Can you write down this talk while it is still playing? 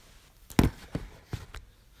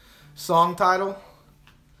Song title,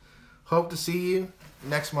 Hope to See You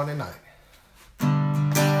Next Monday Night.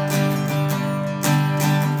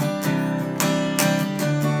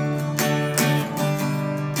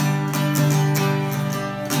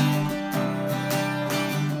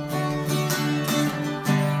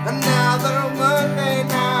 Another Monday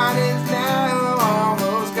night is now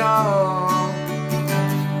almost gone.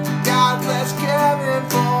 God bless Kevin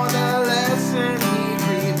for the lesson he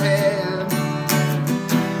prepared.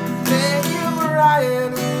 Thank you,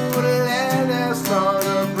 Brian, who led us on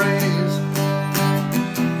the praise.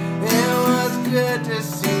 It was good to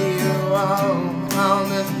see you all on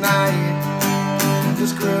this night.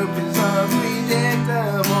 This group is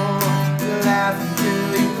unpredictable. You laugh until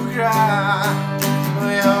you cry.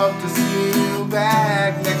 We hope to see you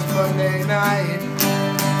back next Monday night.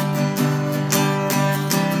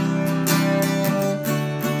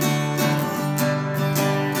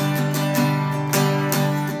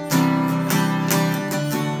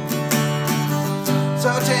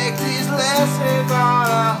 So take these lessons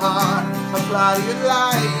on heart, apply to your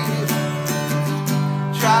life.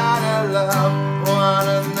 Try to love one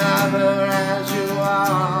another as you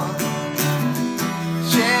are.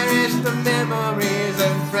 Cherish the memories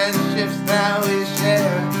and friendships that we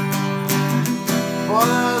share. For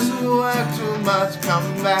those who work too much, come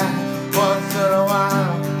back once in a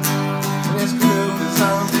while. This group is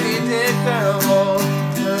unpredictable.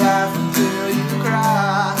 Laugh until you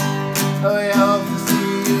cry. We hope to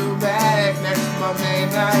see you back next Monday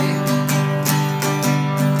night.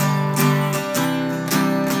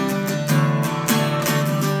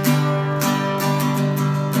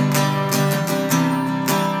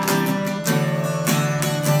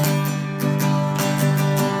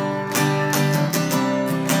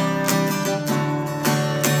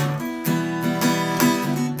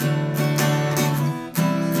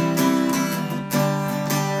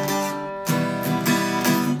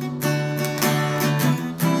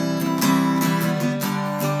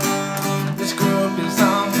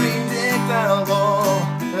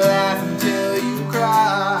 Laugh until you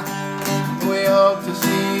cry. We hope to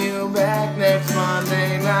see you back next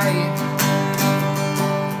Monday night.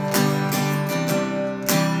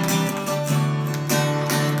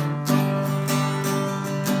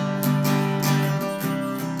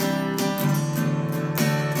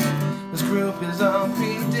 This group is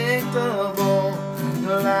unpredictable. You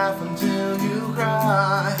laugh until you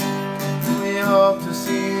cry. We hope to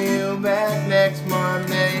see you back next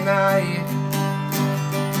Monday night.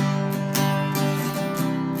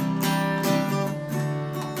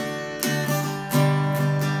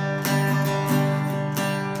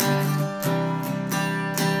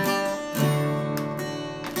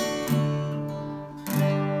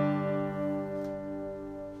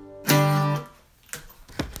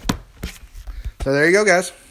 So there you go, guys.